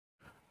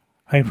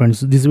Hi friends,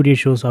 this video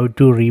shows how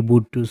to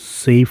reboot to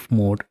safe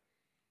mode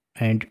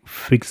and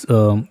fix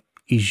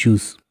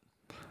issues.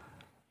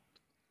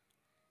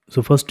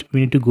 So first we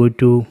need to go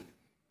to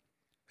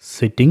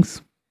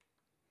settings,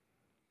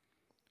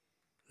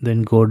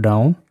 then go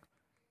down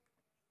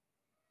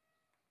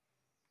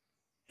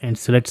and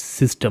select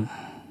system,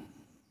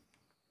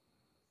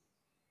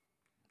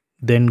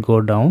 then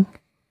go down.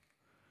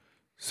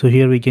 So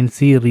here we can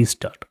see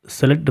restart.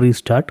 Select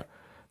restart,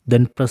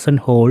 then press and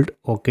hold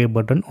OK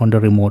button on the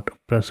remote.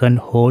 Press and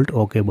hold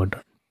OK button.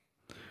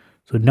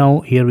 So now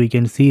here we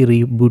can see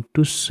reboot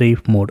to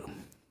safe mode.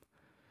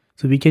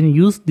 So we can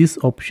use this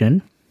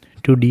option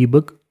to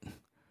debug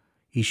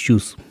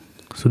issues.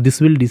 So this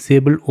will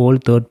disable all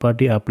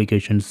third-party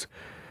applications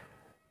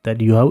that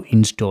you have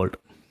installed.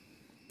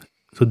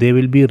 So they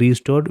will be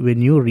restored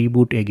when you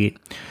reboot again.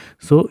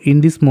 So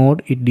in this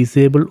mode, it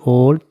disable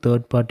all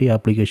third-party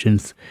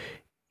applications.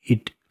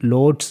 It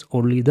loads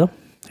only the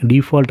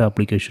default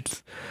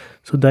applications.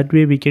 So that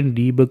way we can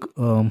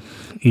debug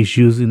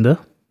issues in the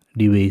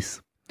device.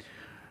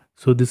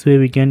 So this way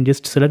we can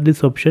just select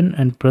this option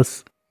and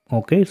press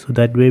OK. So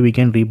that way we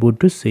can reboot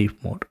to safe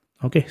mode.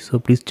 Okay, so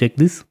please check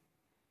this.